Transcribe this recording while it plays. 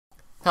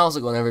How's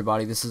it going,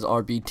 everybody? This is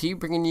RBT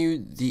bringing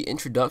you the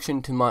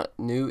introduction to my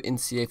new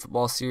NCAA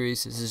football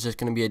series. This is just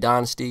going to be a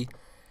dynasty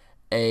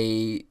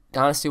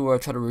where I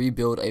try to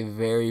rebuild a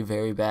very,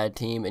 very bad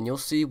team, and you'll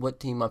see what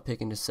team I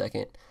pick in a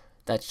second.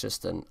 That's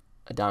just a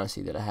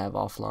dynasty that I have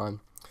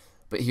offline.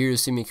 But here you'll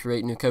see me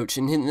create new coach.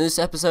 And in this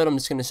episode, I'm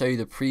just going to show you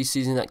the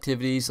preseason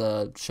activities,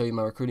 show you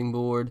my recruiting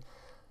board,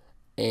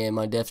 and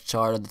my depth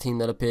chart of the team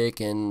that I pick,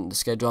 and the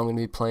schedule I'm going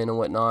to be playing and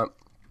whatnot.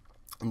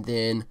 And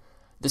then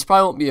this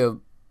probably won't be a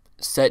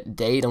set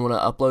date I'm going to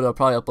upload. I'll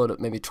probably upload it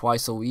maybe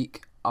twice a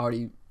week. I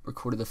already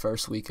recorded the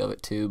first week of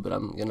it too, but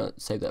I'm going to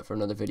save that for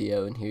another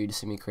video. And here you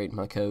just see me create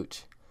my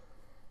coach.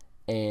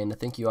 And I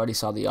think you already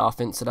saw the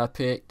offense that I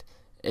picked.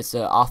 It's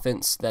an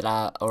offense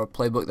or a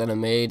playbook that I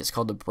made. It's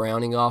called the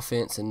Browning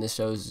offense, and this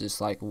shows just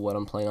like what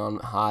I'm playing on,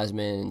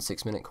 Heisman and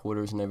 6-minute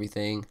quarters and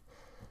everything.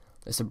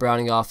 It's a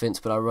Browning offense,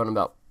 but I run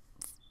about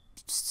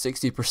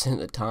 60% of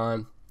the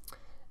time.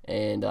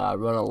 And I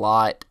run a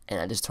lot, and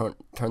I just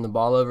turn the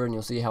ball over, and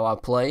you'll see how I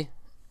play.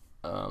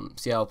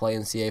 See how I play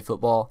NCAA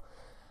football.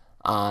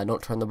 I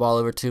don't turn the ball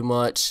over too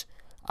much.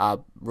 I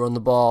run the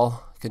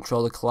ball,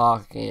 control the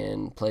clock,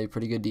 and play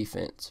pretty good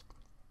defense.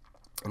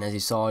 And as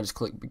you saw, I just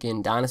click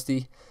Begin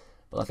Dynasty.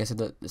 But like I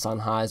said, it's on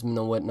Heisman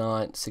and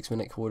whatnot,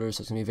 6-minute quarters,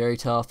 so it's going to be very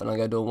tough. And I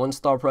got to do a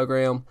one-star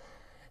program.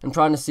 I'm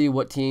trying to see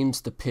what teams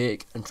to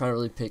pick. I'm trying to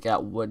really pick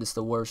out what is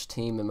the worst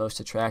team and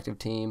most attractive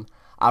team.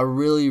 I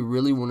really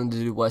wanted to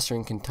do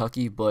Western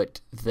Kentucky,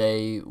 but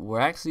they were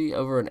actually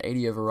over an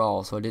 80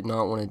 overall, so I did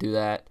not want to do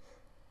that.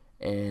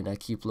 And I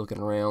keep looking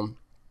around.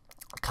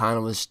 I kind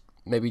of was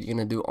maybe going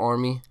to do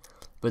Army,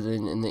 but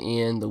then in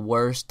the end, the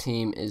worst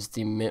team is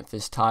the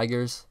Memphis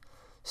Tigers.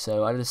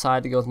 So I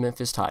decided to go with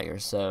Memphis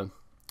Tigers. So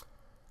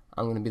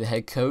I'm going to be the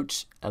head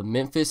coach of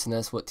Memphis, and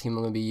that's what team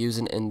I'm going to be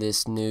using in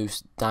this new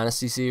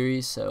Dynasty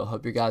series. So I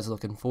hope you guys are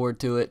looking forward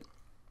to it.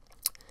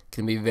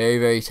 Can be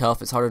very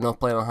tough. It's hard enough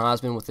playing on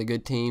Heisman with a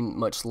good team,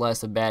 much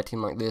less a bad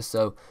team like this.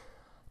 So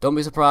don't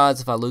be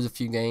surprised if I lose a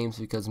few games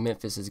because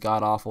Memphis is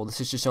god-awful. This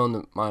is just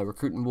showing my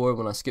recruiting board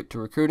when I skip to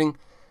recruiting.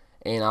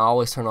 And I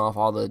always turn off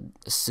all the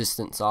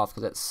assistants off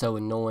because that's so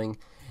annoying.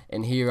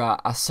 And here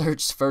I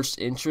searched first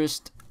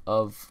interest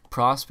of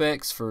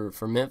prospects for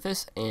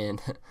Memphis.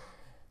 And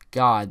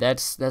God,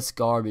 that's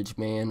garbage,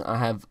 man. I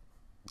have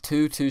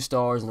two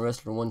stars and the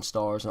rest are 1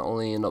 stars. And I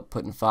only end up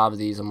putting 5 of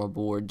these on my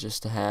board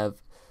just to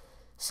have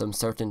some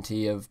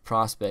certainty of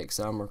prospects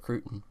that I'm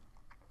recruiting.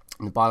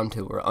 And the bottom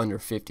 2 were under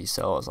 50,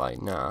 so I was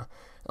like, nah.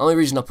 The only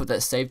reason I put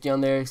that safety on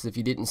there is if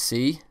you didn't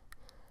see,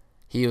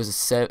 he was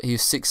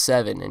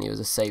 6'7", and he was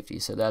a safety,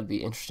 so that'd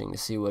be interesting to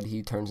see what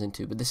he turns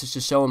into. But this is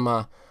just showing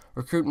my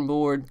recruiting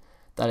board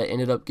that I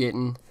ended up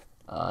getting.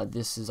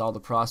 This is all the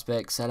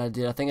prospects that I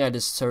did. I think I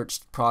just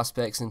searched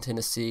prospects in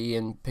Tennessee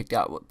and picked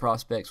out what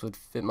prospects would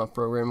fit my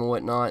program and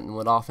whatnot, and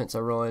what offense I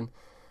run,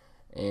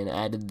 and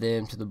added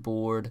them to the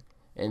board.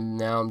 And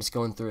now I'm just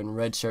going through and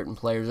redshirting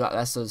players.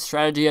 That's the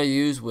strategy I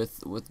use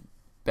with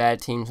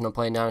bad teams when I'm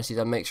playing dynasties.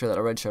 I make sure that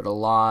I redshirt a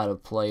lot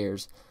of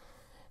players.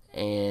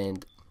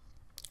 And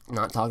I'm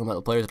not talking about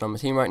the players that are on my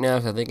team right now,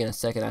 because I think in a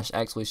second I should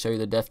actually show you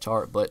the depth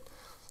chart. But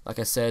like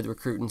I said,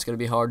 recruiting's going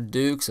to be hard to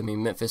do, because I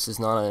mean, Memphis is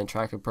not an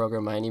attractive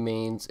program by any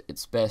means.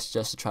 It's best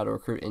just to try to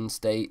recruit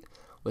in-state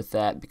with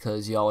that,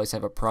 because you always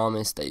have a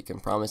promise that you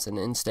can promise an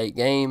in-state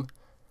game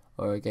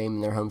or a game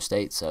in their home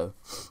state. So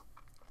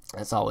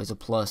that's always a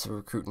plus of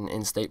recruiting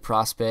in-state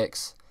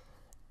prospects,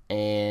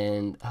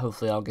 and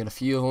hopefully I'll get a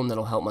few of them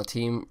that'll help my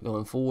team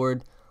going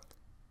forward.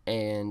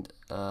 And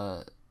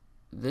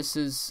this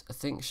is, I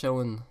think,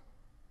 showing.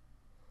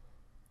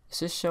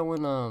 Is this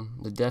showing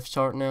the depth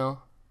chart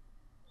now?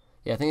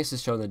 Yeah, I think this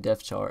is showing the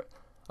depth chart.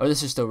 Or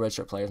this is still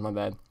redshirt players. My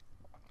bad.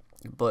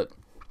 But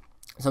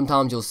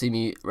sometimes you'll see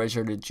me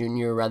redshirt a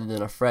junior rather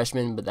than a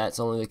freshman, but that's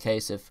only the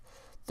case if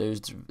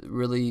there's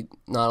really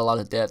not a lot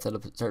of depth at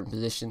a certain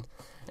position.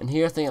 And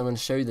here I think I'm going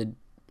to show you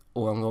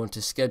I'm going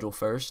to schedule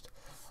first.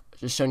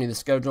 Just showing you the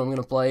schedule I'm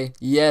going to play.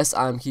 Yes,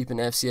 I'm keeping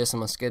FCS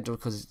on my schedule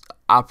because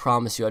I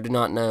promise you I do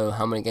not know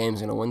how many games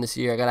I'm going to win this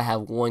year. I got to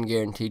have 1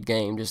 guaranteed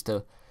game just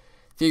to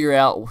figure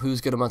out who's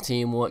good on my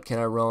team, what can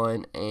I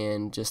run,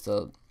 and just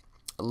a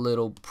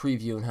little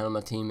preview on how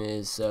my team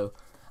is. So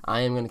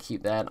I am going to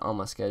keep that on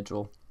my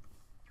schedule.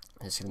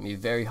 It's going to be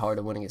very hard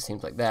to win against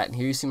teams like that. And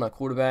here you see my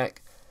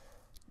quarterback.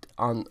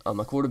 On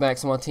my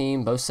quarterbacks on my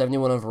team, both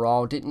 71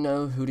 overall. Didn't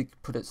know who to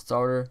put at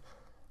starter.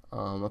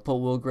 I put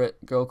Will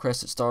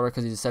Gilchrist at starter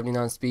because he's a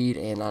 79 speed,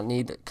 and I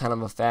need kind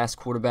of a fast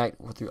quarterback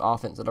with the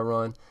offense that I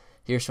run.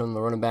 Here showing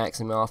the running backs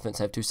in my offense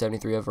have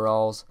 273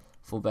 overalls.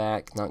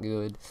 Fullback, not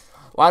good.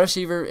 Wide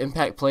receiver,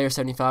 impact player,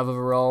 75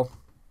 overall.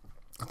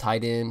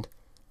 Tight end.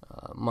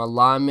 My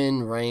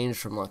lineman range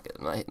from like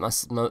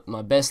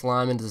my best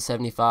lineman is a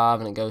 75,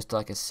 and it goes to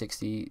like a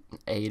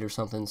 68 or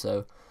something.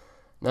 So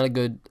not a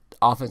good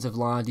offensive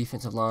line.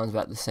 Defensive line is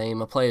about the same.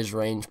 My players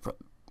range.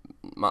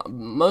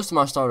 Most of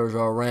my starters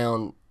are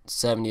around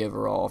 70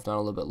 overall, if not a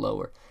little bit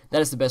lower.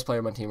 That is the best player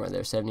on my team right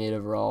there, 78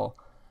 overall.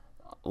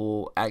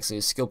 Well, actually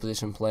a skill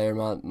position player.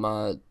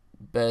 My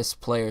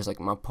best players, like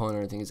my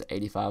punter, I think is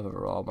 85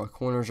 overall. My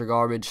corners are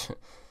garbage,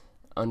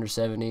 under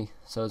 70.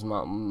 So is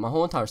my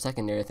whole entire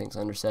secondary, I think, is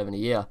under 70.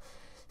 Yeah,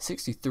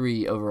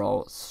 63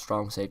 overall,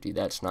 strong safety.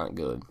 That's not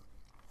good.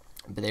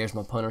 But there's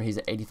my punter. He's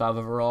at 85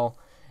 overall.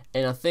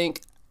 And I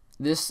think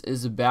this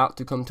is about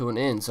to come to an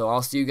end. So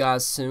I'll see you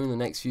guys soon in the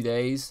next few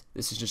days.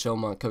 This is just showing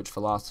my coach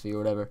philosophy or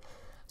whatever.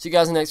 See you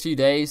guys in the next few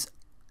days.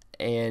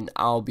 And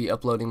I'll be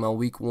uploading my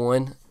week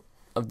 1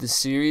 of this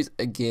series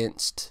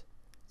against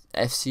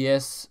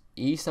FCS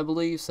East, I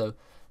believe. So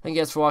thank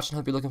you guys for watching.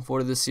 Hope you're looking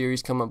forward to this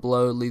series. Comment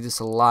below. Leave this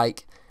a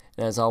like.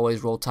 And as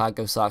always, roll tide,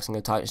 go Sox, and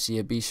go Titans.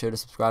 Be sure to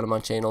subscribe to my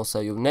channel so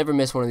you'll never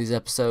miss one of these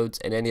episodes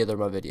and any other of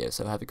my videos.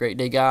 So have a great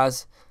day,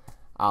 guys.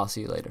 I'll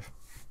see you later.